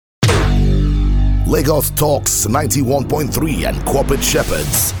Lagos Talks 91.3 and Corporate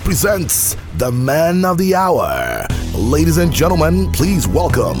Shepherds presents the Man of the Hour. Ladies and gentlemen, please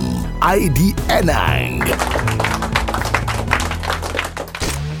welcome ID Enang.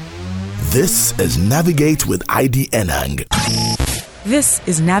 This is Navigate with ID Enang. This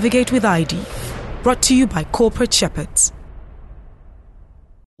is Navigate with ID, brought to you by Corporate Shepherds.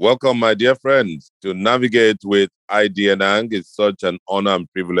 Welcome, my dear friends, to Navigate with ID Enang. It's such an honor and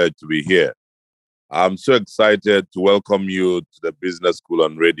privilege to be here. I'm so excited to welcome you to the Business School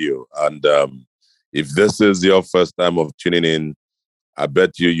on Radio. And if this is your first time of tuning in, I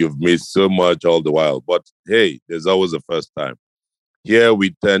bet you've missed so much all the while. But hey, there's always a first time. Here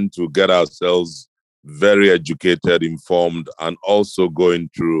we tend to get ourselves very educated, informed, and also going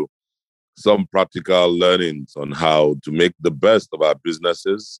through some practical learnings on how to make the best of our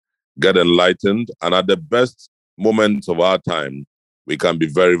businesses, get enlightened, and at the best moments of our time, we can be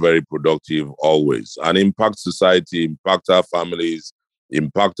very, very productive always and impact society, impact our families,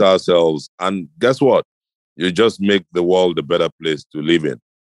 impact ourselves. And guess what? You just make the world a better place to live in.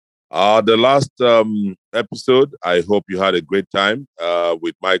 The last episode, I hope you had a great time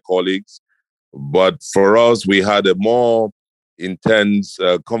with my colleagues. But for us, we had a more intense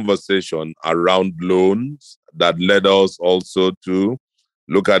conversation around loans that led us also to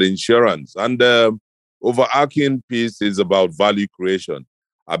look at insurance. And overarching piece is about value creation.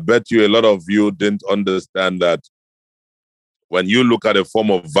 I bet you a lot of you didn't understand that when you look at a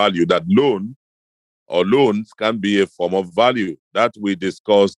form of value, that loan or loans can be a form of value. That we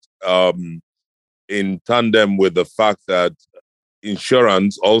discussed in tandem with the fact that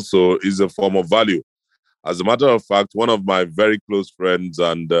insurance also is a form of value. As a matter of fact, one of my very close friends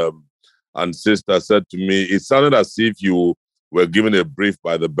and sister said to me, it sounded as if you were given a brief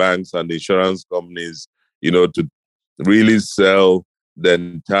by the banks and the insurance companies, to really sell the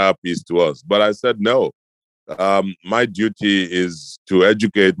entire piece to us. But I said, no, my duty is to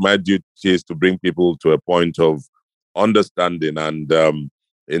educate. My duty is to bring people to a point of understanding. And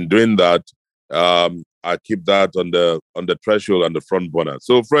in doing that, I keep that on the threshold and the front burner.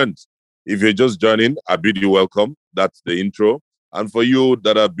 So friends, if you're just joining, I bid you welcome. That's the intro. And for you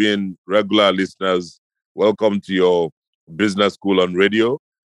that have been regular listeners, welcome to your Business School on Radio.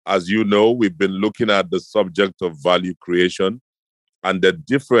 As you know, we've been looking at the subject of value creation and the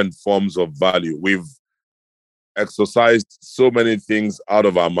different forms of value. We've exercised so many things out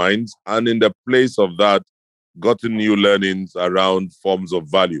of our minds, and in the place of that, gotten new learnings around forms of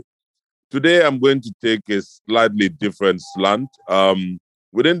value. Today, I'm going to take a slightly different slant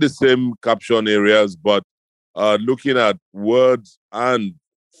within the same caption areas, but looking at words and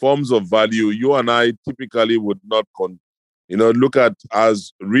forms of value you and I typically would not look at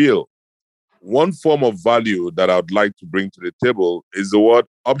as real. One form of value that I would like to bring to the table is the word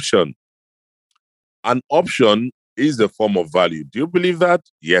option. An option is a form of value. Do you believe that?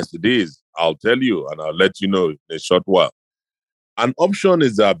 Yes, it is. I'll tell you, and I'll let you know in a short while. An option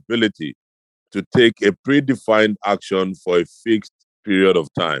is the ability to take a predefined action for a fixed period of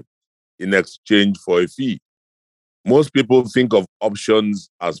time in exchange for a fee. Most people think of options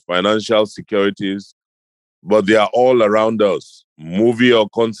as financial securities, but they are all around us. Movie or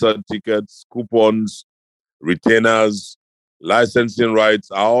concert tickets, coupons, retainers, licensing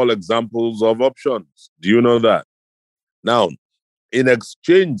rights are all examples of options. Do you know that? Now, in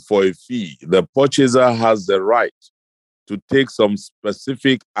exchange for a fee, the purchaser has the right to take some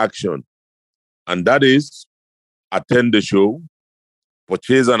specific action, and that is attend the show,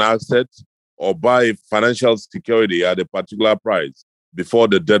 purchase an asset, or buy financial security at a particular price before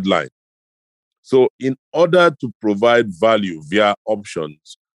the deadline. So in order to provide value via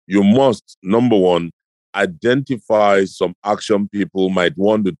options, you must, number one, identify some action people might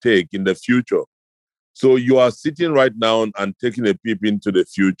want to take in the future. So you are sitting right now and taking a peep into the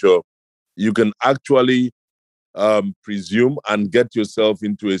future. You can actually presume and get yourself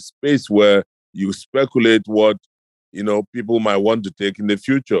into a space where you speculate what people might want to take in the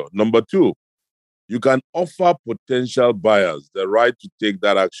future. Number two, you can offer potential buyers the right to take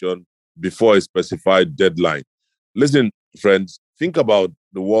that action before a specified deadline. Listen, friends, think about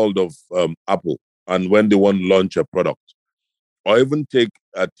the world of Apple and when they want to launch a product, or even take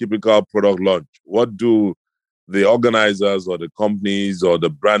a typical product launch. What do the organizers or the companies or the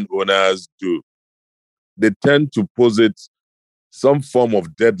brand owners do? They tend to posit some form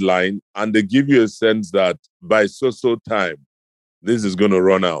of deadline, and they give you a sense that by so time, this is going to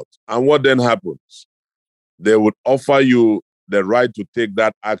run out. And what then happens? They would offer you the right to take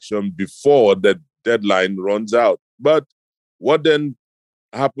that action before the deadline runs out. But what then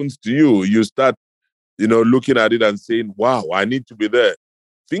happens to you? You start, looking at it and saying, wow, I need to be there.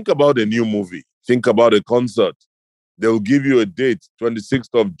 Think about a new movie. Think about a concert. They'll give you a date,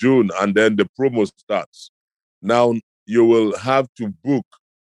 26th of June, and then the promo starts. Now you will have to book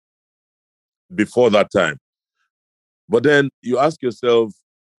before that time. But then you ask yourself,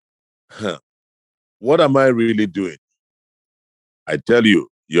 what am I really doing? I tell you,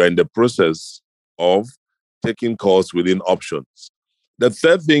 you're in the process of taking calls within options. The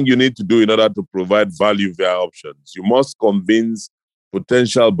third thing you need to do in order to provide value via options, you must convince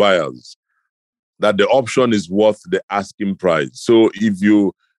potential buyers that the option is worth the asking price. So if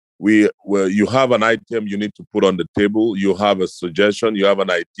you have an item you need to put on the table, you have a suggestion, you have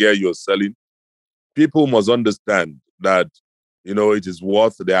an idea you're selling, people must understand that it is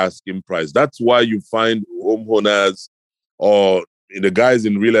worth the asking price. That's why you find homeowners or the guys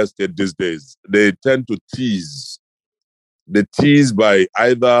in real estate these days, they tend to tease. They tease by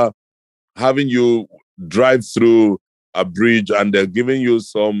either having you drive through a bridge and they're giving you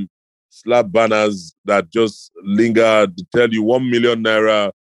some slap banners that just linger to tell you 1 million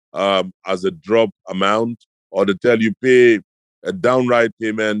naira as a drop amount, or they tell you pay a downright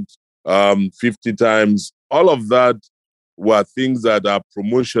payment 50 times. All of that were things that are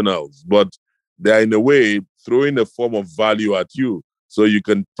promotionals, but they're in a way throwing a form of value at you so you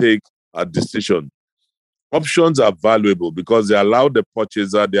can take a decision. Options are valuable because they allow the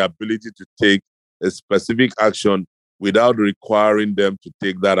purchaser the ability to take a specific action without requiring them to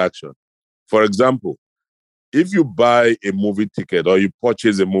take that action. For example, if you buy a movie ticket or you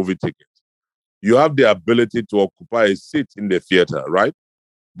purchase a movie ticket, you have the ability to occupy a seat in the theater, right?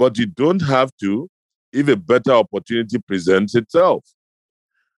 But you don't have to if a better opportunity presents itself.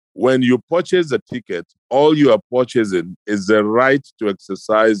 When you purchase a ticket, all you are purchasing is the right to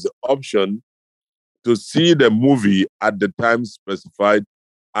exercise the option to see the movie at the time specified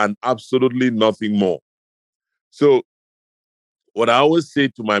and absolutely nothing more. So what I always say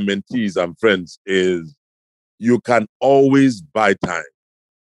to my mentees and friends is you can always buy time.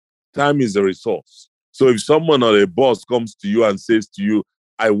 Time is a resource. So if someone or a boss comes to you and says to you,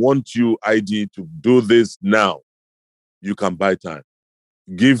 I want you, ID, to do this now, you can buy time.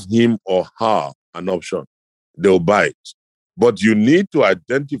 Give him or her an option. They'll buy it. But you need to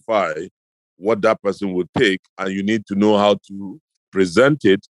identify what that person will take, and you need to know how to present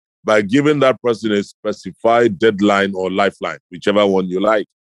it by giving that person a specified deadline or lifeline, whichever one you like.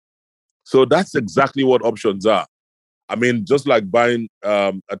 So that's exactly what options are. I mean, just like buying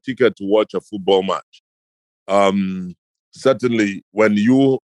a ticket to watch a football match. Certainly, when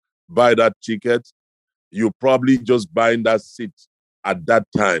you buy that ticket, you're probably just buying that seat at that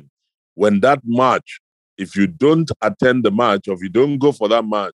time. When that match, if you don't attend the match or if you don't go for that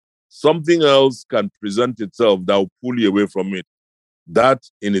match, something else can present itself that will pull you away from it. That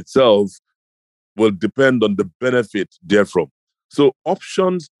in itself will depend on the benefit therefrom. So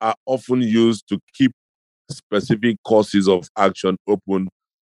options are often used to keep specific courses of action open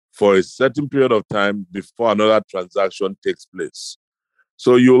for a certain period of time before another transaction takes place.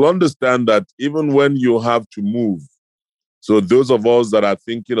 So you'll understand that even when you have to move, so those of us that are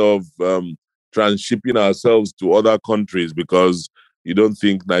thinking of transshipping ourselves to other countries because you don't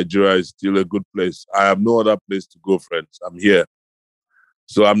think Nigeria is still a good place, I have no other place to go, friends. I'm here.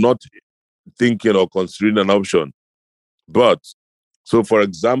 So I'm not thinking or considering an option. But, so for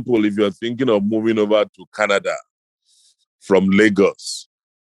example, if you're thinking of moving over to Canada from Lagos,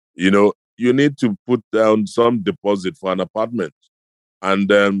 you need to put down some deposit for an apartment.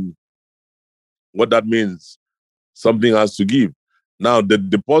 And what that means, something has to give. Now, the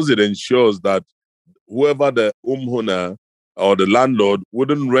deposit ensures that whoever the homeowner or the landlord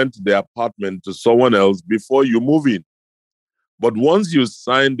wouldn't rent the apartment to someone else before you move in. But once you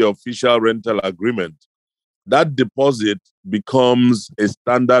sign the official rental agreement, that deposit becomes a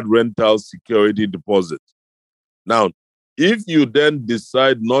standard rental security deposit. Now, if you then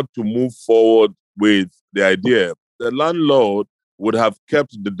decide not to move forward with the idea, the landlord would have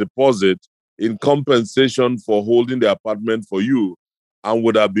kept the deposit in compensation for holding the apartment for you and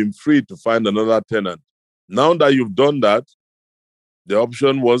would have been free to find another tenant. Now that you've done that, the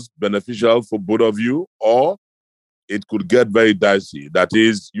option was beneficial for both of you, or it could get very dicey. That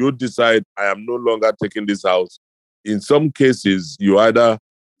is, you decide, I am no longer taking this house. In some cases, you either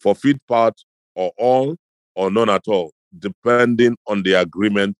forfeit part or all or none at all, depending on the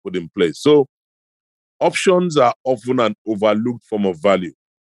agreement put in place. So options are often an overlooked form of value.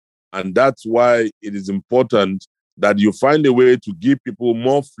 And that's why it is important that you find a way to give people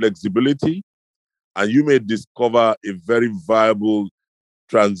more flexibility, and you may discover a very viable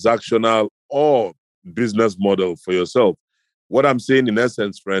transactional or business model for yourself. What I'm saying in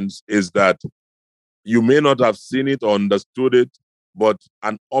essence, friends, is that you may not have seen it or understood it, but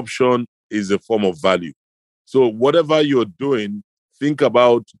an option is a form of value. So whatever you're doing, think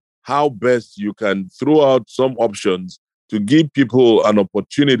about how best you can throw out some options to give people an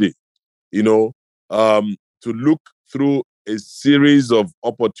opportunity, to look through a series of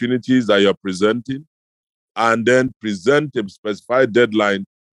opportunities that you're presenting and then present a specified deadline.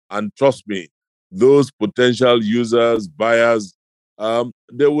 And trust me, those potential users, buyers,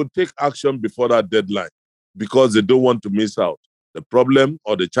 they will take action before that deadline because they don't want to miss out. The problem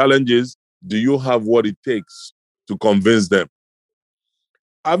or the challenge is, do you have what it takes to convince them?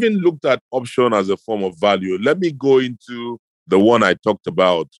 Having looked at option as a form of value, let me go into the one I talked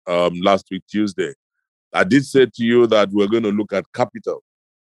about last week, Tuesday. I did say to you that we're going to look at capital.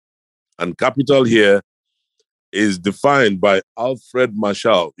 And capital here is defined by Alfred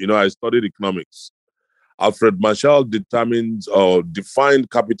Marshall. I studied economics. Alfred Marshall determines or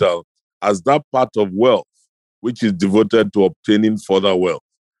defined capital as that part of wealth which is devoted to obtaining further wealth.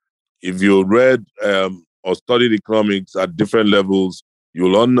 If you read or studied economics at different levels,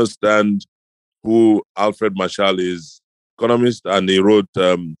 you'll understand who Alfred Marshall is, economist, and he wrote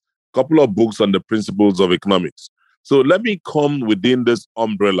a couple of books on the principles of economics. So let me come within this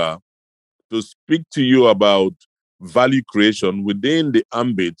umbrella to speak to you about value creation within the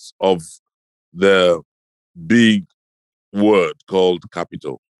ambits of the big word called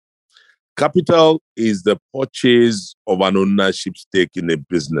capital. Capital is the purchase of an ownership stake in a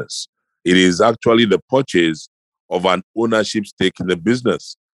business. It is actually the purchase of an ownership stake in a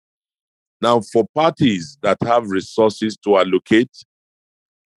business. Now, for parties that have resources to allocate,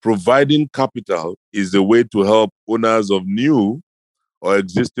 providing capital is a way to help owners of new or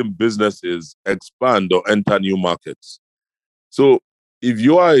existing businesses expand or enter new markets. So if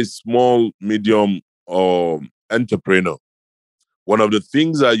you are a small, medium, or entrepreneur, one of the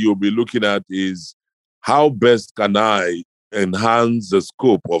things that you'll be looking at is how best can I enhance the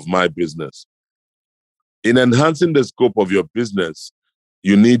scope of my business? In enhancing the scope of your business,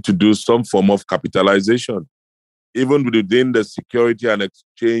 you need to do some form of capitalization. Even within the security and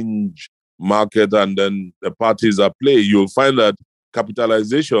exchange market and then the parties at play, you'll find that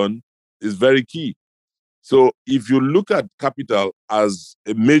capitalization is very key. So if you look at capital as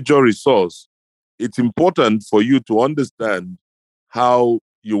a major resource, it's important for you to understand how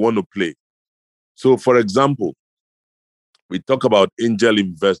you want to play. So for example, we talk about angel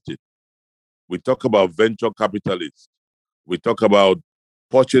investing. We talk about venture capitalists. We talk about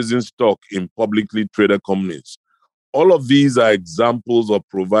purchasing stock in publicly traded companies. All of these are examples of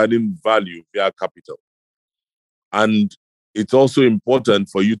providing value via capital. And it's also important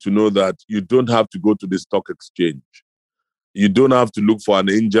for you to know that you don't have to go to the stock exchange. You don't have to look for an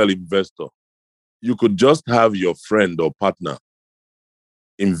angel investor. You could just have your friend or partner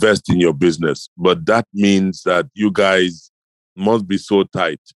invest in your business. But that means that you guys must be so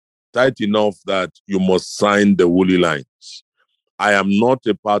tight enough that you must sign the woolly lines. I am not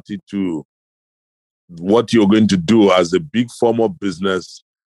a party to what you're going to do as a big form of business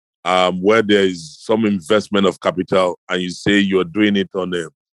where there is some investment of capital and you say you're doing it on a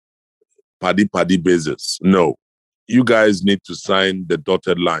paddy basis. No, you guys need to sign the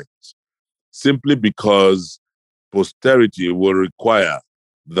dotted lines simply because posterity will require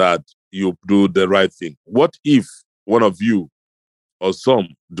that you do the right thing. What if one of you or some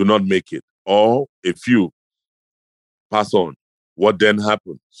do not make it, or a few pass on? What then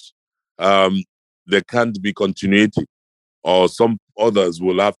happens? There can't be continuity, or some others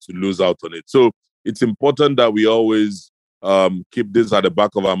will have to lose out on it. So it's important that we always keep this at the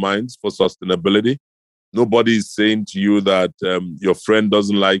back of our minds for sustainability. Nobody is saying to you that your friend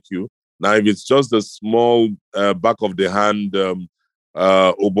doesn't like you. Now, if it's just a small back of the hand,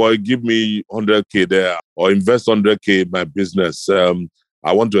 oh boy, give me 100K there or invest 100K in my business.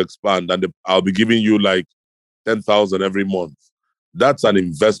 I want to expand and I'll be giving you like 10,000 every month. That's an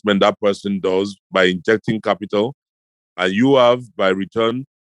investment that person does by injecting capital. And you have, by return,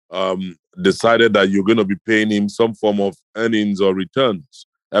 decided that you're going to be paying him some form of earnings or returns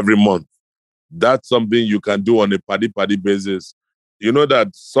every month. That's something you can do on a paddy basis. You know that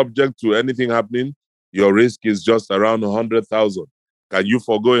subject to anything happening, your risk is just around 100,000. Can you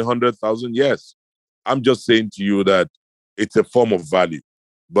forgo 100,000? Yes. I'm just saying to you that it's a form of value,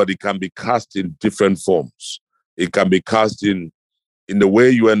 but it can be cast in different forms. It can be cast in the way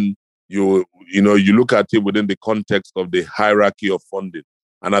you look at it within the context of the hierarchy of funding.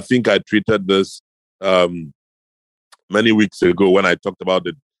 And I think I treated this many weeks ago when I talked about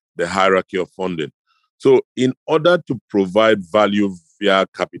the hierarchy of funding. So in order to provide value via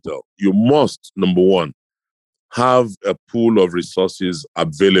capital, you must, number one, have a pool of resources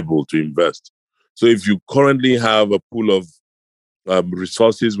available to invest. So if you currently have a pool of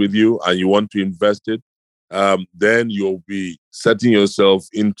resources with you and you want to invest it, then you'll be setting yourself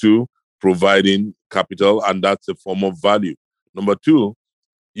into providing capital, and that's a form of value. Number two,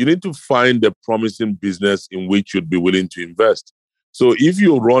 you need to find a promising business in which you'd be willing to invest. So if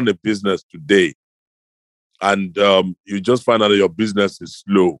you run a business today and you just find out that your business is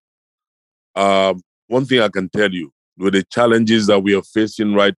slow, one thing I can tell you, with the challenges that we are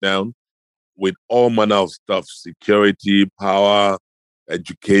facing right now, with all manner of stuff, security, power,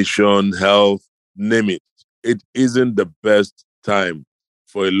 education, health, name it, it isn't the best time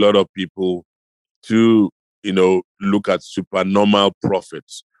for a lot of people to, look at supernormal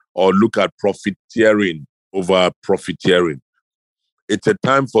profits or look at profiteering over profiteering. It's a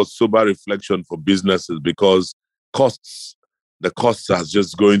time for sober reflection for businesses because the costs are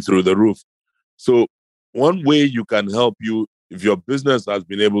just going through the roof. So one way you can help you, if your business has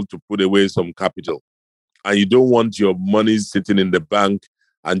been able to put away some capital and you don't want your money sitting in the bank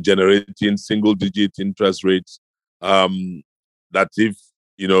and generating single digit interest rates, that if,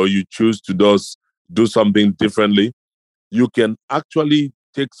 you choose to do something differently, you can actually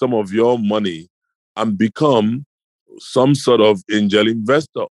take some of your money and become some sort of angel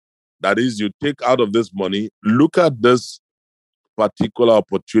investor. That is, you take out of this money, look at this particular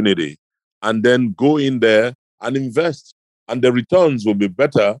opportunity, and then go in there and invest. And the returns will be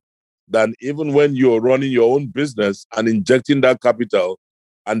better than even when you're running your own business and injecting that capital,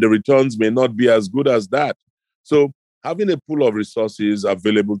 and the returns may not be as good as that. So having a pool of resources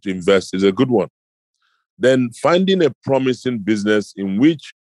available to invest is a good one. Then finding a promising business in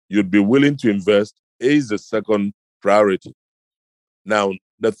which you'd be willing to invest is the second priority. Now,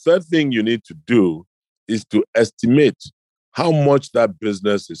 the third thing you need to do is to estimate how much that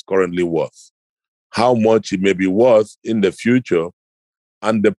business is currently worth, how much it may be worth in the future,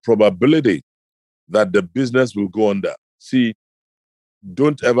 and the probability that the business will go under. See,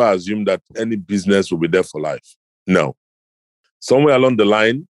 don't ever assume that any business will be there for life. No. Somewhere along the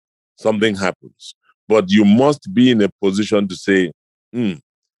line, something happens. But you must be in a position to say,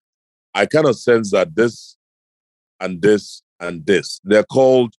 I kind of sense that this and this and this, they're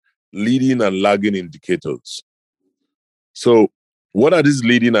called leading and lagging indicators. So what are these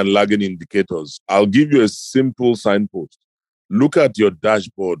leading and lagging indicators? I'll give you a simple signpost. Look at your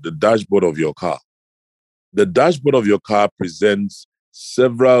dashboard, the dashboard of your car. The dashboard of your car presents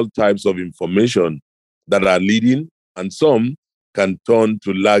several types of information that are leading and some can turn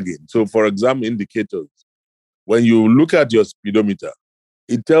to lagging. So for example, indicators. When you look at your speedometer,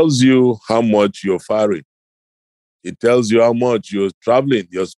 it tells you how much you're firing. It tells you how much you're traveling,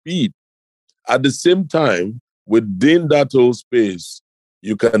 your speed. At the same time, within that whole space,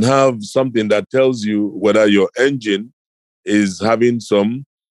 you can have something that tells you whether your engine is having some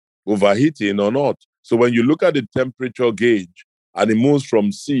overheating or not. So when you look at the temperature gauge and it moves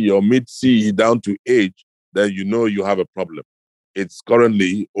from C or mid-C down to H, then you know you have a problem. It's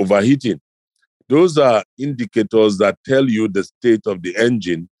currently overheating. Those are indicators that tell you the state of the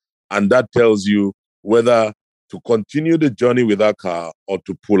engine, and that tells you whether to continue the journey with that car or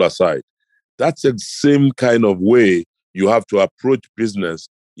to pull aside. That's the same kind of way you have to approach business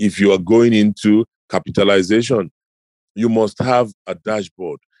if you are going into capitalization. You must have a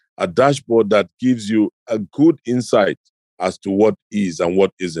dashboard that gives you a good insight as to what is and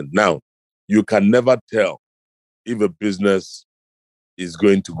what isn't. Now, you can never tell if a business is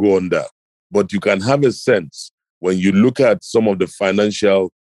going to go under, but you can have a sense when you look at some of the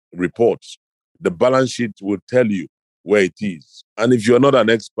financial reports. The balance sheet will tell you where it is. And if you're not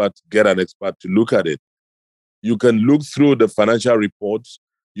an expert, get an expert to look at it. You can look through the financial reports.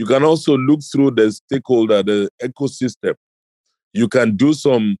 You can also look through the stakeholder, the ecosystem. You can do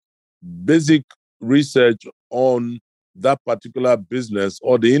some basic research on that particular business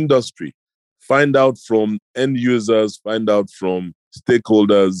or the industry. Find out from end users, find out from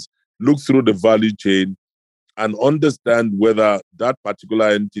stakeholders, look through the value chain and understand whether that particular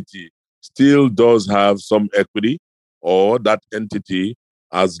entity still does have some equity or that entity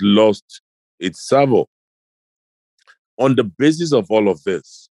has lost its savor. On the basis of all of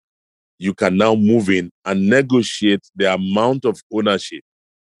this, you can now move in and negotiate the amount of ownership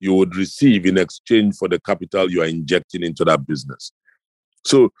you would receive in exchange for the capital you are injecting into that business.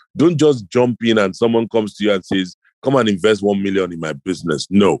 So don't just jump in and someone comes to you and says, come and invest 1 million in my business.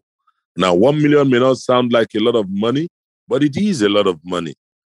 No. Now, 1 million may not sound like a lot of money, but it is a lot of money.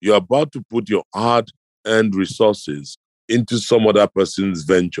 You're about to put your hard-earned resources into some other person's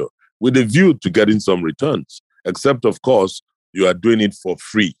venture with a view to getting some returns, except, of course, you are doing it for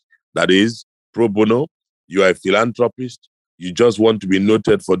free. That is, pro bono, you are a philanthropist, you just want to be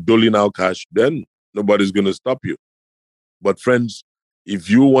noted for doling out cash, then nobody's going to stop you. But friends, if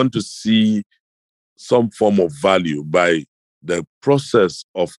you want to see some form of value by the process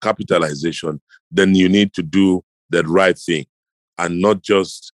of capitalization, then you need to do the right thing and not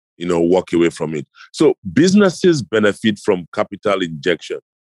just, walk away from it. So businesses benefit from capital injection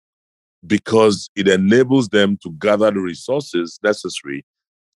because it enables them to gather the resources necessary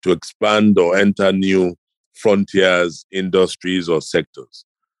to expand or enter new frontiers, industries, or sectors.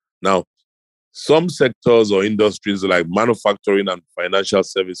 Now, some sectors or industries like manufacturing and financial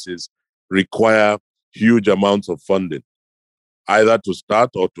services require huge amounts of funding, either to start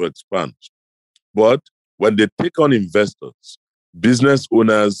or to expand. But when they take on investors, business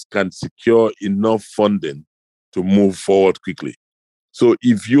owners can secure enough funding to move forward quickly. So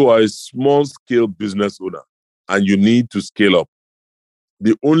if you are a small-scale business owner and you need to scale up,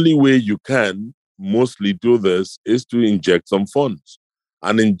 the only way you can mostly do this is to inject some funds.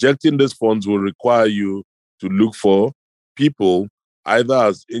 And injecting these funds will require you to look for people either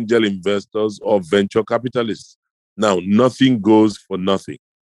as angel investors or venture capitalists. Now, nothing goes for nothing.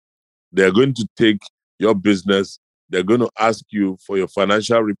 They're going to take your business. They're going to ask you for your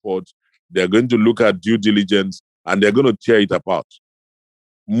financial reports. They're going to look at due diligence and they're going to tear it apart.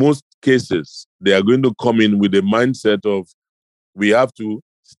 Most cases, they are going to come in with a mindset of, we have to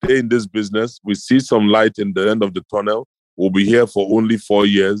stay in this business. We see some light in the end of the tunnel. We'll be here for only 4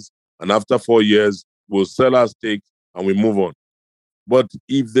 years. And after 4 years, we'll sell our stake and we move on. But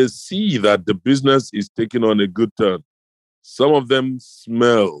if they see that the business is taking on a good turn, some of them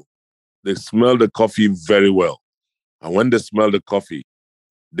smell the coffee very well. And when they smell the coffee,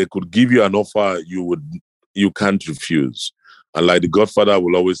 they could give you an offer you can't refuse. And like the Godfather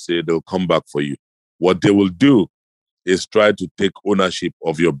will always say, they'll come back for you. What they will do is try to take ownership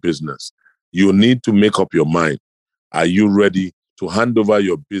of your business. You need to make up your mind. Are you ready to hand over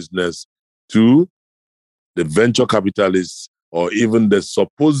your business to the venture capitalists or even the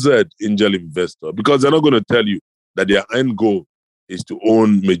supposed angel investor? Because they're not going to tell you that their end goal is to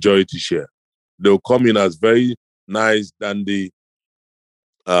own majority share. They'll come in as very nice, dandy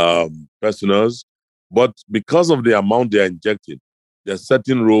personas, but because of the amount they're injecting, there are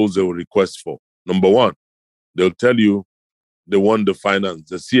certain roles they will request for. Number one, they'll tell you they want the finance,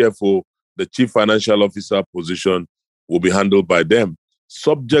 the CFO, the chief financial officer position will be handled by them,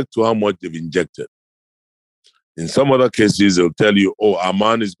 subject to how much they've injected. In some other cases, they'll tell you, our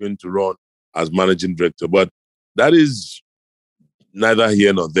man is going to run as managing director, but that is neither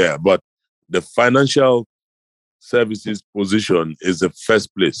here nor there. But the financial services position is the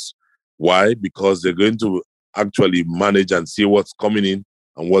first place. Why? Because they're going to actually manage and see what's coming in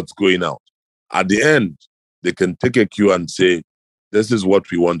and what's going out. At the end, they can take a cue and say, this is what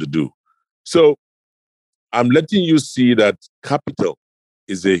we want to do. So I'm letting you see that capital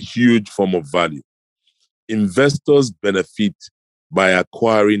is a huge form of value. Investors benefit by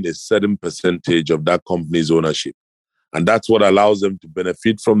acquiring a certain percentage of that company's ownership. And that's what allows them to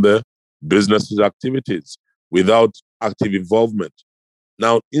benefit from the business's activities without active involvement.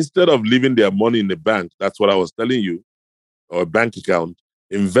 Now, instead of leaving their money in the bank, that's what I was telling you, or a bank account,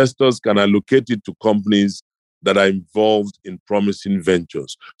 investors can allocate it to companies that are involved in promising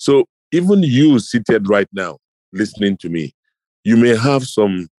ventures. So even you seated right now, listening to me, you may have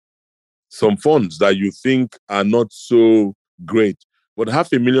some funds that you think are not so great, but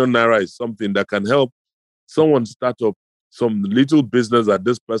 $500,000 is something that can help someone start up some little business that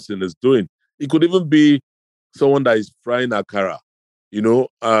this person is doing. It could even be someone that is frying akara,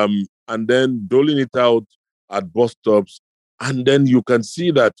 and then doling it out at bus stops. And then you can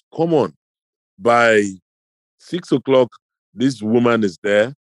see that, come on, by 6 o'clock, this woman is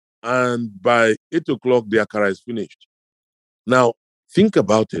there. And by 8 o'clock, the akara is finished. Now, think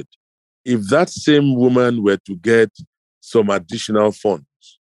about it. If that same woman were to get some additional funds,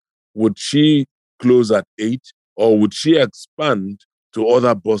 would she close at 8 or would she expand to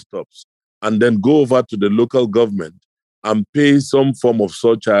other bus stops and then go over to the local government and pay some form of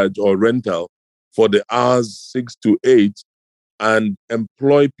surcharge or rental for the hours 6 to 8 and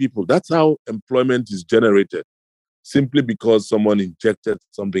employ people? That's how employment is generated, simply because someone injected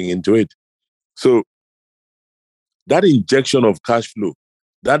something into it. So that injection of cash flow,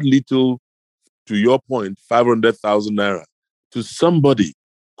 that little, to your point, 500,000 naira to somebody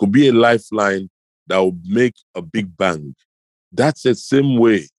could be a lifeline that will make a big bang. That's the same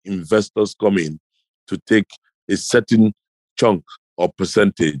way investors come in to take a certain chunk or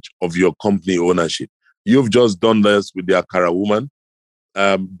percentage of your company ownership. You've just done this with the Akara woman.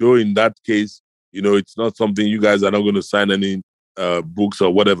 Though in that case, it's not something you guys are not going to sign any books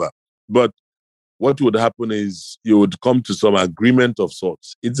or whatever. But what would happen is you would come to some agreement of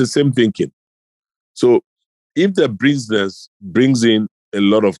sorts. It's the same thinking. So If the business brings in a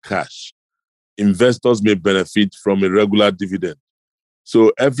lot of cash, investors may benefit from a regular dividend.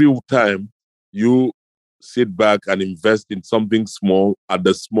 So every time you sit back and invest in something small at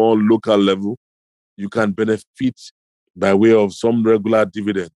the small local level, you can benefit by way of some regular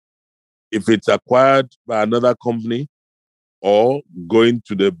dividend. If it's acquired by another company or going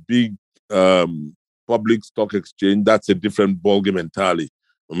to the big public stock exchange, that's a different ballgame entirely.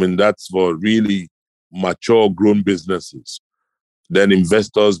 I mean, that's for really mature, grown businesses. Then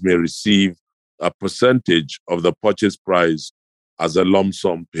investors may receive a percentage of the purchase price as a lump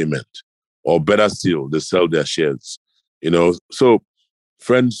sum payment, or better still, they sell their shares. So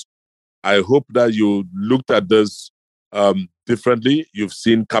friends, I hope that you looked at this differently. You've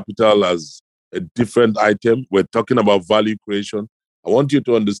seen capital as a different item. We're talking about value creation. I want you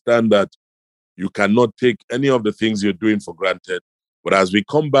to understand that you cannot take any of the things you're doing for granted. But as we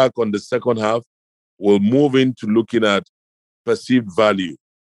come back on the second half, we'll move into looking at perceived value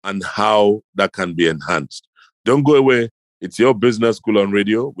and how that can be enhanced. Don't go away. It's your Business School on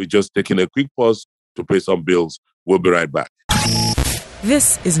Radio. We're just taking a quick pause to pay some bills. We'll be right back.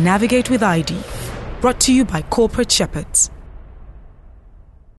 This is Navigate with ID, brought to you by Corporate Shepherds.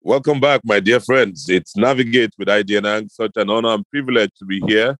 Welcome back, my dear friends. It's Navigate with ID Enang. Such an honor and privilege to be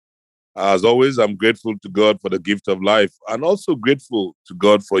here. As always, I'm grateful to God for the gift of life, and also grateful to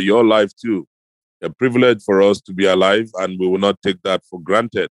God for your life too. A privilege for us to be alive, and we will not take that for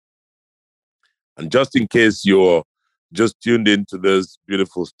granted. And just in case you're just tuned into this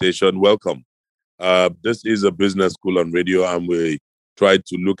beautiful station, welcome. This is a Business School on Radio, and we try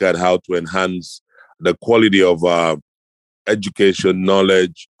to look at how to enhance the quality of education,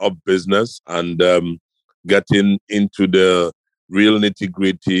 knowledge of business, and getting into the real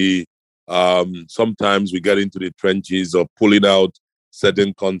nitty-gritty. Sometimes we get into the trenches of pulling out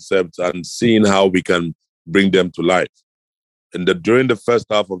certain concepts and seeing how we can bring them to life. And during the first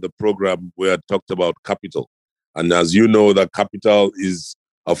half of the program, we had talked about capital. And as you know, that capital is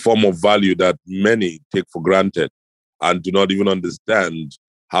a form of value that many take for granted and do not even understand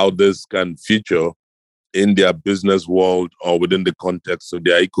how this can feature in their business world or within the context of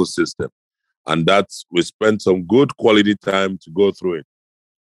their ecosystem. And we spent some good quality time to go through it.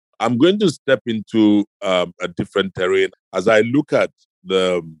 I'm going to step into a different terrain as I look at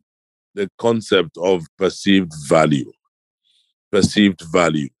the concept of perceived value. Perceived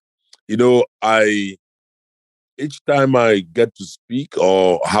value. Each time I get to speak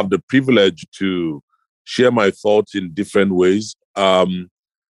or have the privilege to share my thoughts in different ways, I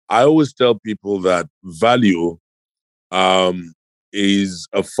always tell people that value is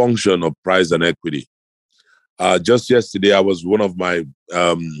a function of price and equity. Just yesterday, I was one of my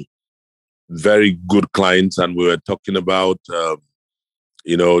very good clients, and we were talking about,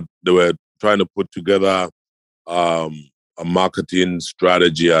 they were trying to put together a marketing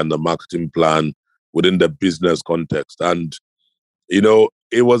strategy and a marketing plan within the business context. And,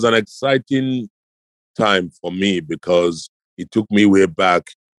 it was an exciting time for me because it took me way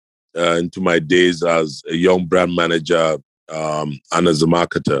back into my days as a young brand manager and as a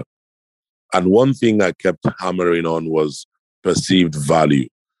marketer. And one thing I kept hammering on was perceived value.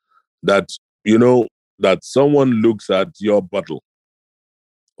 That, that someone looks at your bottle,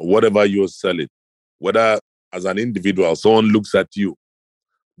 or whatever you're selling, whether as an individual, someone looks at you,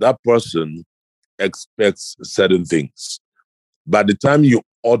 that person expects certain things. By the time you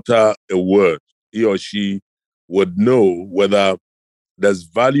utter a word, he or she would know whether there's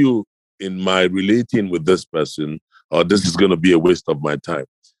value in my relating with this person or this is going to be a waste of my time.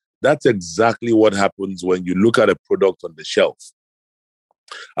 That's exactly what happens when you look at a product on the shelf.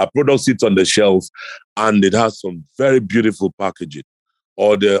 A product sits on the shelf and it has some very beautiful packaging,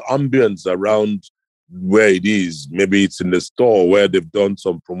 or the ambience around where it is. Maybe it's in the store where they've done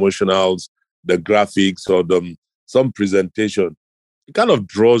some promotionals, the graphics, or some presentation. It kind of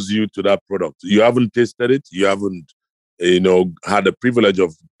draws you to that product. You haven't tasted it. You haven't, had the privilege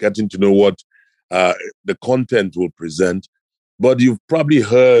of getting to know what the content will present. But you've probably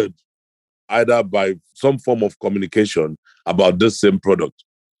heard either by some form of communication about this same product.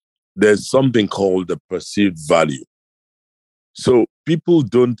 There's something called the perceived value. So people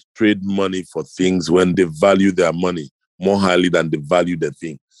don't trade money for things when they value their money more highly than they value the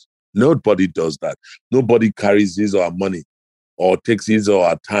things. Nobody does that. Nobody carries his or her money or takes his or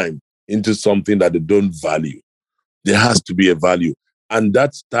her time into something that they don't value. There has to be a value. And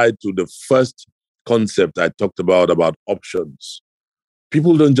that's tied to the first concept I talked about options.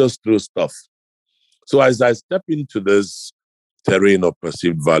 People don't just throw stuff. So as I step into this terrain of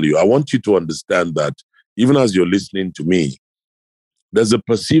perceived value, I want you to understand that even as you're listening to me, there's a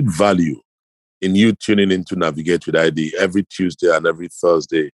perceived value in you tuning into Navigate with ID every Tuesday and every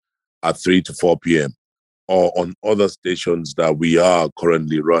Thursday at 3 to 4 p.m. or on other stations that we are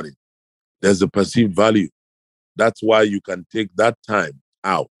currently running. There's a perceived value. That's why you can take that time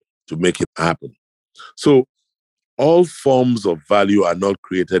out to make it happen. So all forms of value are not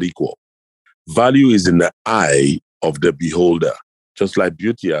created equal. Value is in the eye of the beholder, just like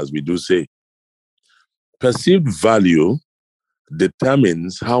beauty, as we do say. Perceived value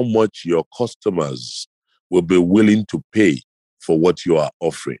determines how much your customers will be willing to pay for what you are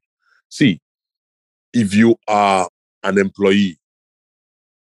offering. See, if you are an employee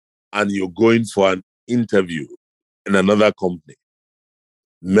and you're going for an interview in another company,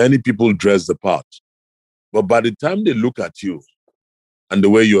 many people dress the part. But by the time they look at you and the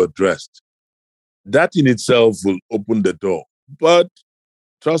way you're dressed, that in itself will open the door. But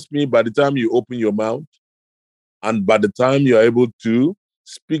trust me, by the time you open your mouth and by the time you're able to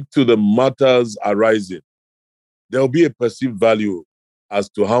speak to the matters arising, there'll be a perceived value as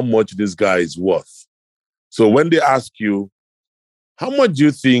to how much this guy is worth. So when they ask you, how much do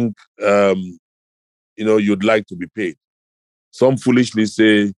you think you'd like to be paid? Some foolishly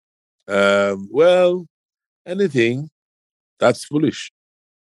say, well, anything. That's foolish.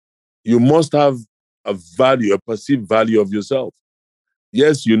 You must have a value, a perceived value of yourself.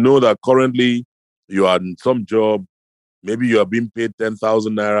 Yes, you know that currently you are in some job, maybe you are being paid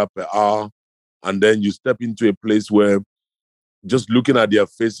 10,000 naira per hour, and then you step into a place where just looking at their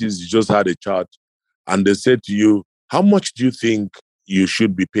faces, you just had a chat, and they say to you, how much do you think you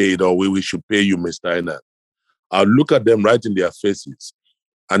should be paid or we should pay you, Mr. Ena? I'll look at them right in their faces,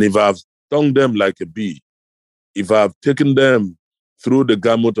 and if I've stung them like a bee, if I've taken them through the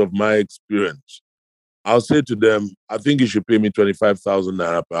gamut of my experience, I'll say to them, I think you should pay me 25,000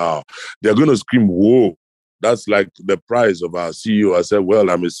 naira per hour. They're going to scream, whoa, that's like the price of our CEO. I said, well,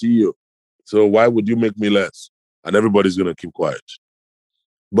 I'm a CEO. So why would you make me less? And everybody's going to keep quiet.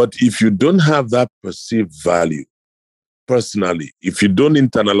 But if you don't have that perceived value personally, if you don't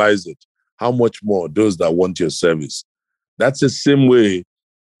internalize it, how much more those that want your service? That's the same way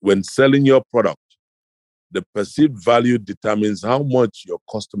when selling your product. The perceived value determines how much your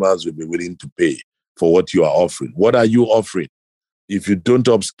customers will be willing to pay for what you are offering. What are you offering? If you don't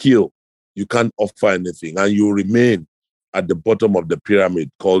upskill, you can't offer anything and you remain at the bottom of the pyramid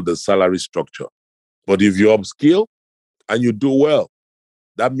called the salary structure. But if you upskill and you do well,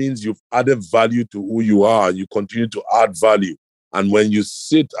 that means you've added value to who you are and you continue to add value. And when you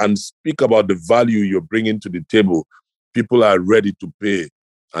sit and speak about the value you're bringing to the table, people are ready to pay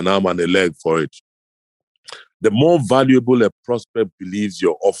an arm and a leg for it. The more valuable a prospect believes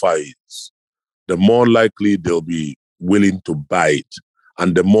your offer is, the more likely they'll be willing to buy it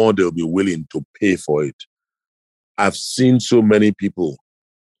and the more they'll be willing to pay for it. I've seen so many people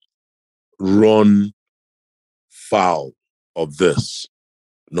run foul of this.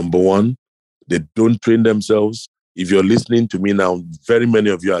 Number one, they don't train themselves. If you're listening to me now, very many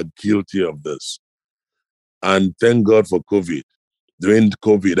of you are guilty of this. And thank God for COVID. During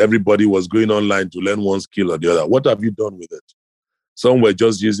COVID, everybody was going online to learn one skill or the other. What have you done with it? Some were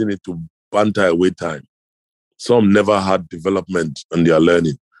just using it to banter away time. Some never had development in their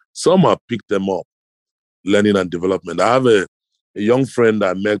learning. Some have picked them up, learning and development. I have a young friend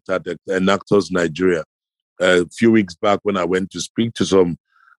I met at Enactors Nigeria a few weeks back when I went to speak to some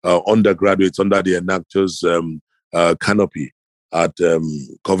undergraduates under the Enactors canopy at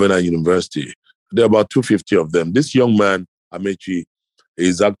Covenant University. There are about 250 of them. This young man, Amechi,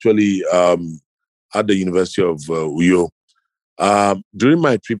 is actually at the University of Uyo. During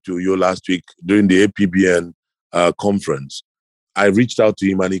my trip to Uyo last week, during the APBN conference, I reached out to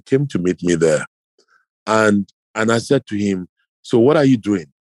him and he came to meet me there. And I said to him, so what are you doing?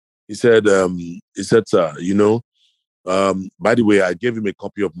 He said, sir, by the way, I gave him a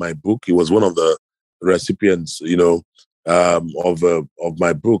copy of my book. He was one of the recipients, of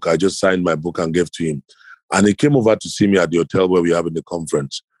my book. I just signed my book and gave to him. And he came over to see me at the hotel where we were having the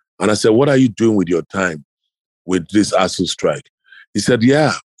conference. And I said, what are you doing with your time with this ASUU strike? He said,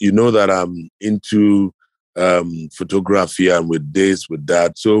 yeah, you know that I'm into photography and with this, with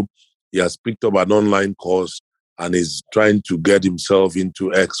that. So he has picked up an online course and is trying to get himself into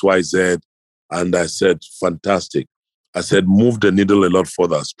XYZ. And I said, fantastic. I said, move the needle a lot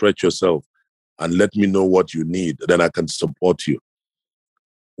further, stretch yourself and let me know what you need. Then I can support you.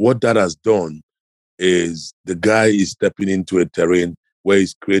 What that has done is the guy is stepping into a terrain where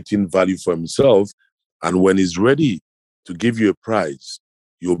he's creating value for himself. And when he's ready to give you a prize,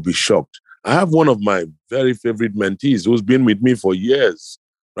 you'll be shocked. I have one of my very favorite mentees who's been with me for years,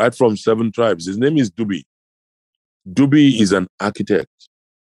 right from 7 Tribes. His name is Dubi. Dubi is an architect.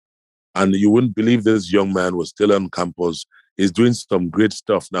 And you wouldn't believe this young man was still on campus. He's doing some great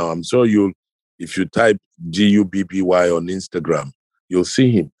stuff now. I'm sure if you type GUBPY on Instagram, you'll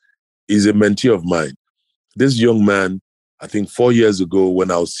see him. He's a mentee of mine. This young man, I think 4 years ago,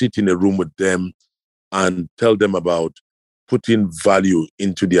 when I was sitting in a room with them and tell them about putting value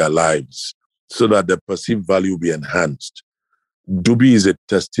into their lives so that the perceived value will be enhanced. Dubi is a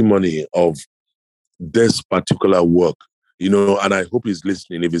testimony of this particular work, and I hope he's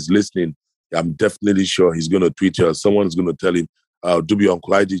listening. If he's listening, I'm definitely sure he's going to tweet you. Someone's going to tell him, Dubi,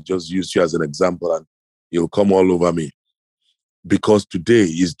 Uncle ID just used you as an example, and he'll come all over me. Because today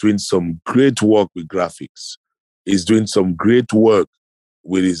he's doing some great work with graphics. He's doing some great work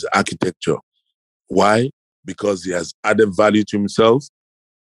with his architecture. Why? Because he has added value to himself.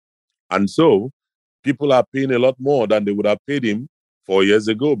 And so people are paying a lot more than they would have paid him 4 years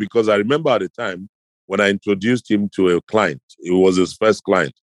ago. Because I remember at the time when I introduced him to a client, it was his first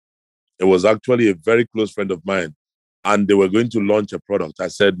client. It was actually a very close friend of mine. And they were going to launch a product. I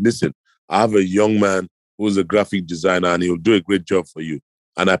said, listen, I have a young man who's a graphic designer and he'll do a great job for you.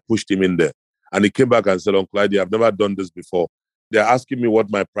 And I pushed him in there. And he came back and said, Uncle Ide, I've never done this before. They're asking me what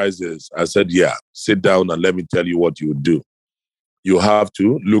my price is. I said, yeah, sit down and let me tell you what you would do. You have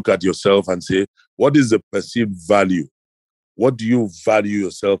to look at yourself and say, what is the perceived value? What do you value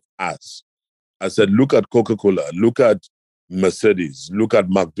yourself as? I said, look at Coca-Cola, look at Mercedes, look at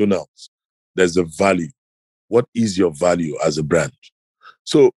McDonald's. There's a value. What is your value as a brand?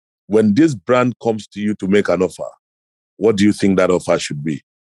 So when this brand comes to you to make an offer, what do you think that offer should be?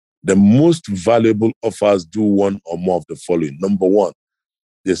 The most valuable offers do one or more of the following. Number one,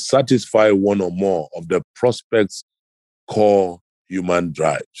 they satisfy one or more of the prospect's core human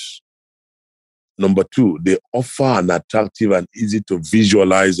drives. Number two, they offer an attractive and easy to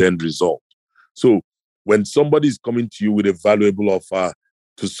visualize end result. So when somebody is coming to you with a valuable offer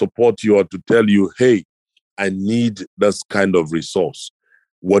to support you or to tell you, hey, I need this kind of resource,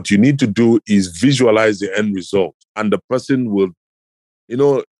 what you need to do is visualize the end result. And the person will,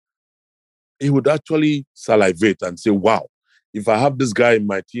 he would actually salivate and say, wow, if I have this guy in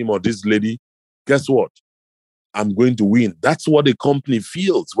my team or this lady, guess what? I'm going to win. That's what a company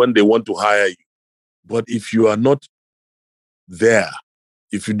feels when they want to hire you. But if you are not there,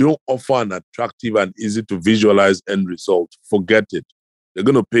 if you don't offer an attractive and easy to visualize end result, forget it. They're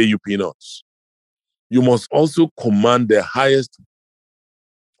going to pay you peanuts. You must also command the highest,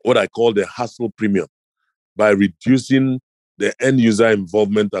 what I call the hassle premium, by reducing the end user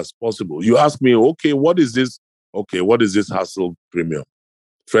involvement as possible. You ask me, okay, what is this? Okay, what is this hassle premium?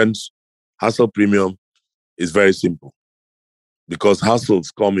 Friends, hassle premium is very simple because hassles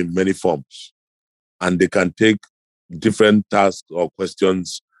come in many forms and they can take different tasks or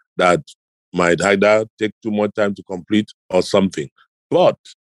questions that might either take too much time to complete or something. But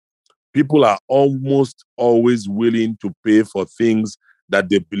people are almost always willing to pay for things that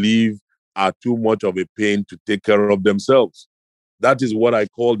they believe are too much of a pain to take care of themselves. That is what I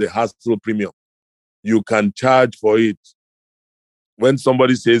call the hassle premium. You can charge for it. When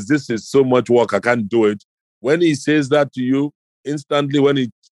somebody says, this is so much work, I can't do it. When he says that to you, instantly when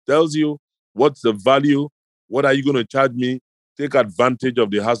he tells you what's the value, what are you going to charge me, take advantage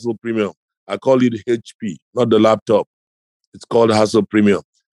of the hassle premium. I call it HP, not the laptop. It's called hassle premium.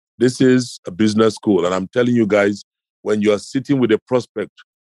 This is a business school. And I'm telling you guys, when you are sitting with a prospect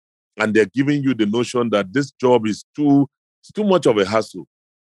and they're giving you the notion that this job is too much of a hassle,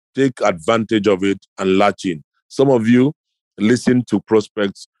 take advantage of it and latch in. Some of you listen to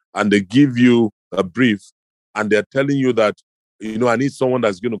prospects and they give you a brief and they're telling you that, I need someone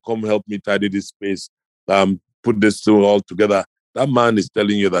that's going to come help me tidy this space, put this all together. That man is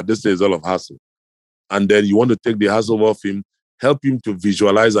telling you that this is all of hassle. And then you want to take the hassle off him, help him to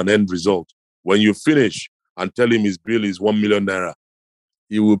visualize an end result. When you finish and tell him his bill is 1 million naira,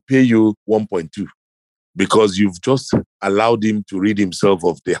 he will pay you 1.2 because you've just allowed him to rid himself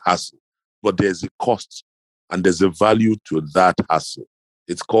of the hassle. But there's a cost and there's a value to that hassle.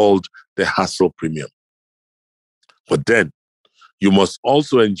 It's called the hassle premium. But then you must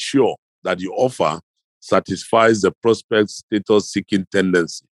also ensure that your offer satisfies the prospect's status-seeking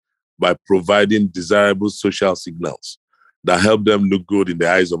tendency by providing desirable social signals that help them look good in the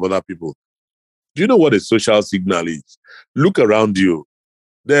eyes of other people. Do you know what a social signal is? Look around you.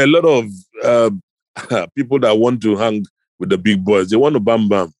 There are a lot of people that want to hang with the big boys. They want to bam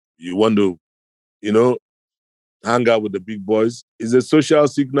bam. You want to, hang out with the big boys. It's a social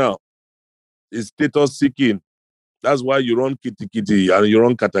signal. It's status seeking. That's why you run kitty kitty and you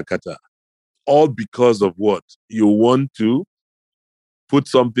run kata kata. All because of what? You want to put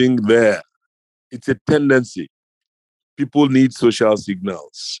something there. It's a tendency. People need social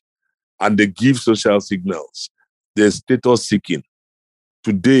signals. and they give social signals. They're status seeking.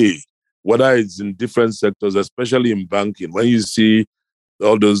 Today, whether it's in different sectors, especially in banking, when you see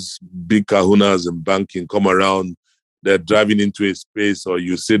all those big kahunas in banking come around, they're driving into a space, or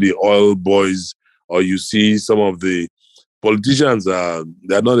you see the oil boys, or you see some of the politicians,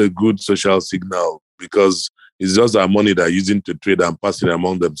 they're not a good social signal, because it's just our money they're using to trade and passing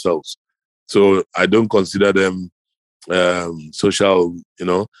among themselves. So I don't consider them social,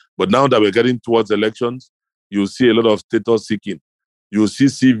 But now that we're getting towards elections, you'll see a lot of status seeking. You'll see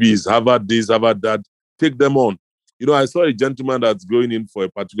CVs, Harvard this, Harvard that. Take them on. I saw a gentleman that's going in for a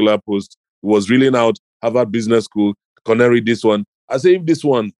particular post who was reeling out Harvard Business School, Connery, this one. I say,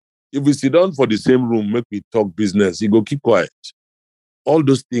 if we sit down for the same room, make me talk business, he go keep quiet. All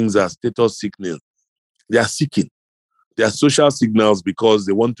those things are status seeking. They are seeking. They are social signals because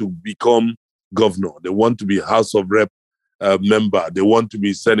they want to become governor. They want to be House of Rep member. They want to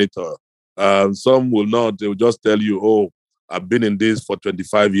be senator. Some will not. They will just tell you, oh, I've been in this for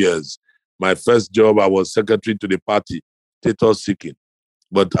 25 years. My first job, I was secretary to the party. Status seeking.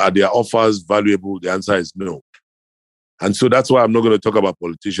 But are their offers valuable? The answer is no. And so that's why I'm not going to talk about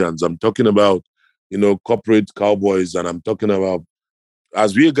politicians. I'm talking about, corporate cowboys, and I'm talking about,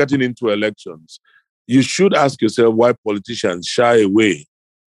 as we are getting into elections, you should ask yourself why politicians shy away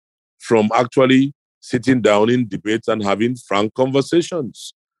from actually sitting down in debates and having frank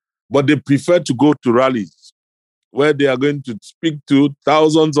conversations. But they prefer to go to rallies where they are going to speak to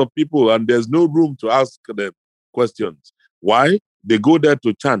thousands of people and there's no room to ask them questions. Why? They go there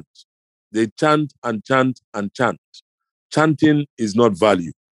to chant. They chant and chant and chant. Chanting is not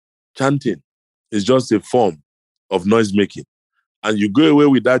value. Chanting is just a form of noise making. And you go away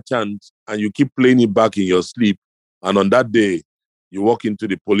with that chant and you keep playing it back in your sleep. And on that day, you walk into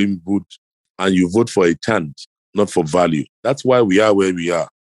the polling booth and you vote for a chant, not for value. That's why we are where we are.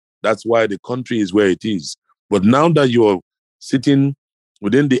 That's why the country is where it is. But now that you're sitting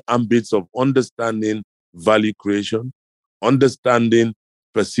within the ambits of understanding value creation, understanding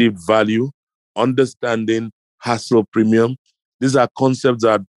perceived value, understanding hassle premium, these are concepts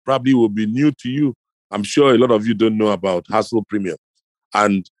that probably will be new to you. I'm sure a lot of you don't know about hassle premium.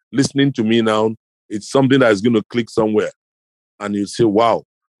 And listening to me now, it's something that is going to click somewhere. And you say, wow,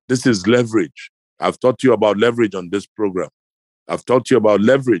 this is leverage. I've taught you about leverage on this program. I've taught you about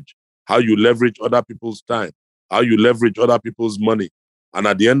leverage, how you leverage other people's time, how you leverage other people's money. And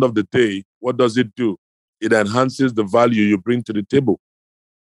at the end of the day, what does it do? It enhances the value you bring to the table.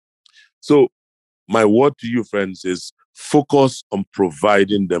 So my word to you, friends, is focus on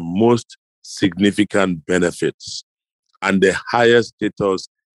providing the most significant benefits and the highest status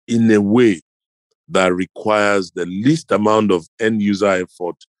in a way that requires the least amount of end user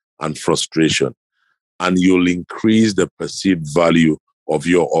effort and frustration. And you'll increase the perceived value of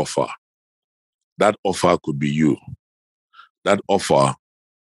your offer. That offer could be you. That offer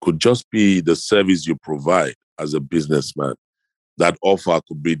could just be the service you provide as a businessman. That offer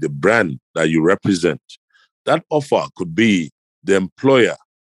could be the brand that you represent. That offer could be the employer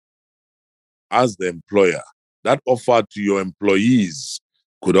as the employer. That offer to your employees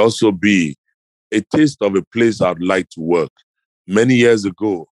could also be a taste of a place I'd like to work. Many years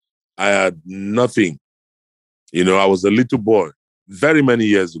ago, I had nothing. I was a little boy, very many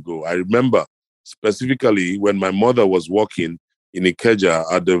years ago. I remember specifically when my mother was working in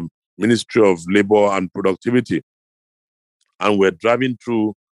Ikeja at the Ministry of Labor and Productivity. And we're driving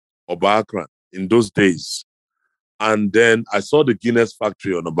through Oba Akran in those days. And then I saw the Guinness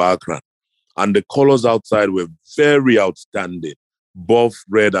factory on Oba Akran. And the colors outside were very outstanding, both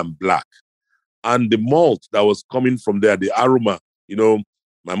red and black. And the malt that was coming from there, the aroma,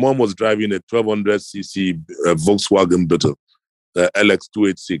 my mom was driving a 1200cc Volkswagen Beetle, the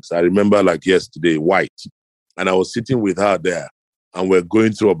LX286. I remember like yesterday, white. And I was sitting with her there and we're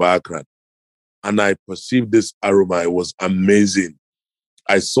going through Oba Akran. And I perceived this aroma. It was amazing.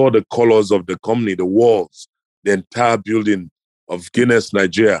 I saw the colors of the company, the walls, the entire building of Guinness,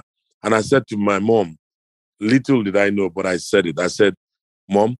 Nigeria. And I said to my mom, little did I know, but I said it. I said,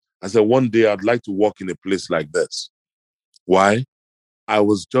 Mom, one day I'd like to work in a place like this. Why? I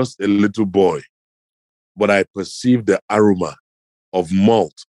was just a little boy, but I perceived the aroma of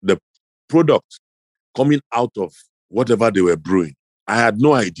malt, the product coming out of whatever they were brewing. I had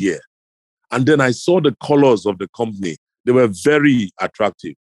no idea. And then I saw the colors of the company. They were very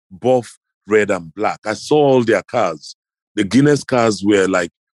attractive, both red and black. I saw all their cars. The Guinness cars were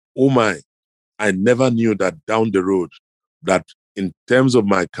like, oh my, I never knew that down the road, that in terms of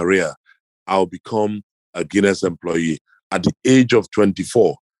my career, I'll become a Guinness employee. At the age of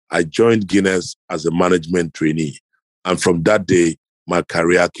 24, I joined Guinness as a management trainee. And from that day, my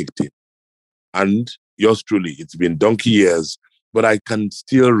career kicked in. And yours truly, it's been donkey years, but I can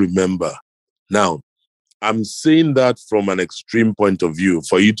still remember. Now, I'm saying that from an extreme point of view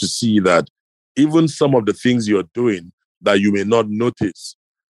for you to see that even some of the things you're doing that you may not notice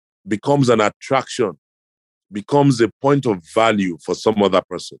becomes an attraction, becomes a point of value for some other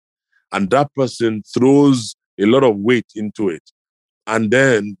person. And that person throws a lot of weight into it and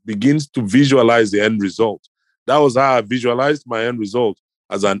then begins to visualize the end result. That was how I visualized my end result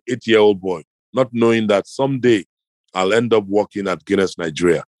as an 8-year-old boy, not knowing that someday I'll end up working at Guinness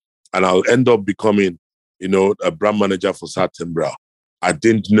Nigeria and I'll end up becoming, a brand manager for Sat-Tembra. I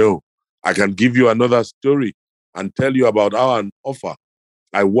didn't know. I can give you another story and tell you about how an offer.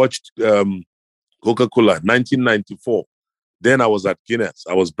 I watched Coca-Cola, 1994. Then I was at Guinness.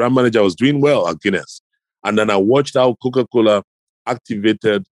 I was brand manager. I was doing well at Guinness. And then I watched how Coca-Cola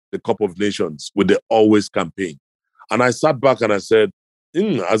activated the Cup of Nations with the Always campaign. And I sat back and I said,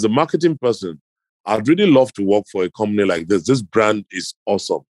 as a marketing person, I'd really love to work for a company like this. This brand is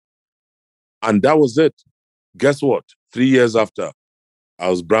awesome. And that was it. Guess what? 3 years after, I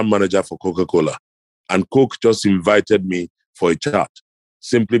was brand manager for Coca-Cola. And Coke just invited me for a chat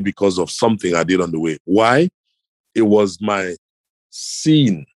simply because of something I did on the way. Why? It was my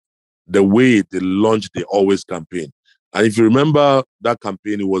scene, the way they launched the Always campaign. And if you remember that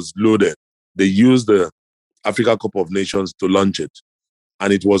campaign, it was loaded. They used the Africa Cup of Nations to launch it.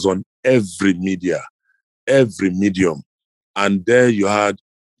 And it was on every media, every medium. And there you had,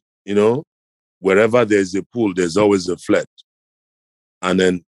 wherever there's a pool, there's always a flood. And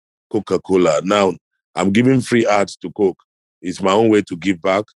then Coca-Cola. Now, I'm giving free ads to Coke. It's my own way to give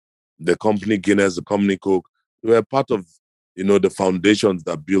back. The company Guinness, the company Coke, we were part of, the foundations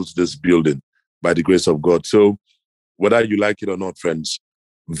that built this building by the grace of God. So whether you like it or not, friends,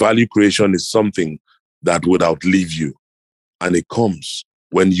 value creation is something that would outlive you. And it comes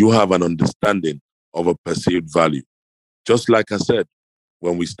when you have an understanding of a perceived value. Just like I said,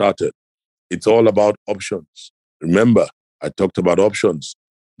 when we started, it's all about options. Remember, I talked about options,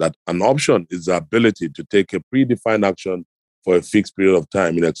 that an option is the ability to take a predefined action for a fixed period of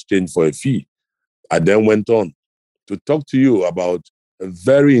time in exchange for a fee. I then went on to talk to you about a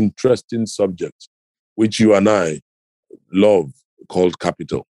very interesting subject, which you and I love, called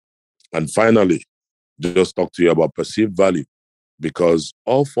capital. And finally, just talk to you about perceived value, because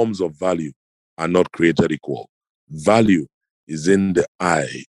all forms of value are not created equal. Value is in the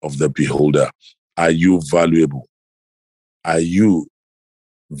eye of the beholder. Are you valuable? Are you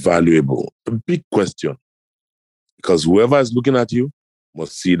valuable? A big question, because whoever is looking at you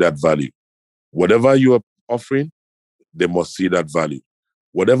must see that value. Whatever you are offering, they must see that value.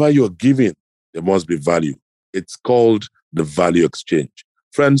 Whatever you're giving, there must be value. It's called the value exchange.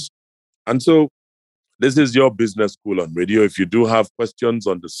 Friends, and so this is your business school on radio. If you do have questions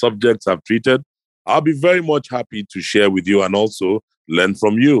on the subjects I've treated, I'll be very much happy to share with you and also learn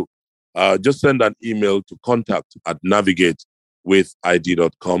from you. Just send an email to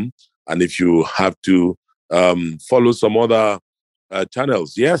contact@navigatewithid.com. And if you have to follow some other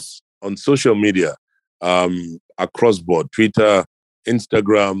channels, yes, on social media, across board, Twitter,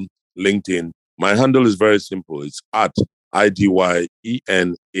 Instagram, LinkedIn. My handle is very simple. It's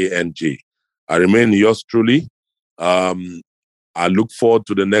 @IDYENANG. I remain yours truly. I look forward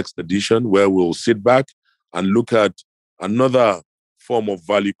to the next edition where we'll sit back and look at another form of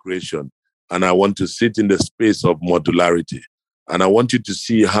value creation. And I want to sit in the space of modularity. And I want you to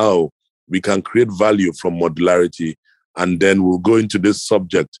see how we can create value from modularity. And then we'll go into this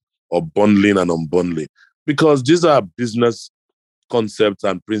subject of bundling and unbundling, because these are business concepts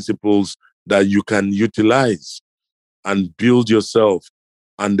and principles that you can utilize and build yourself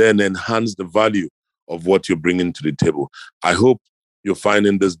and then enhance the value of what you're bringing to the table. I hope you're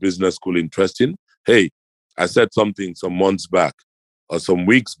finding this business school interesting. Hey, I said something some months back or some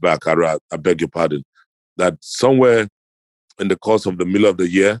weeks back, I beg your pardon, that somewhere in the course of the middle of the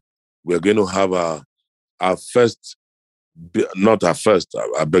year, we're going to have our first, not our first,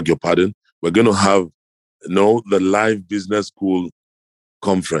 I beg your pardon, we're going to have, the live business school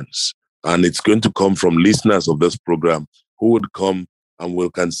conference. And it's going to come from listeners of this program who would come and we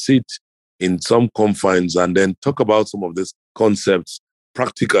can sit in some confines and then talk about some of these concepts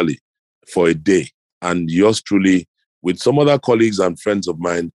practically for a day. And yours truly, with some other colleagues and friends of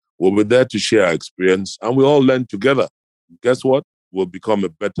mine, will be there to share our experience and we all learn together. Guess what? We'll become a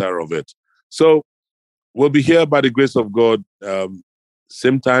better of it. So we'll be here by the grace of God,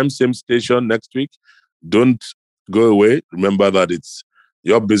 same time, same station next week. Don't go away. Remember that it's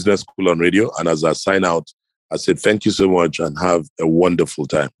your business school on radio. And as I sign out, I said, thank you so much and have a wonderful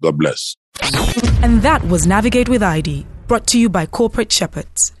time. God bless. And that was Navigate with ID, brought to you by Corporate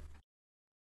Shepherds.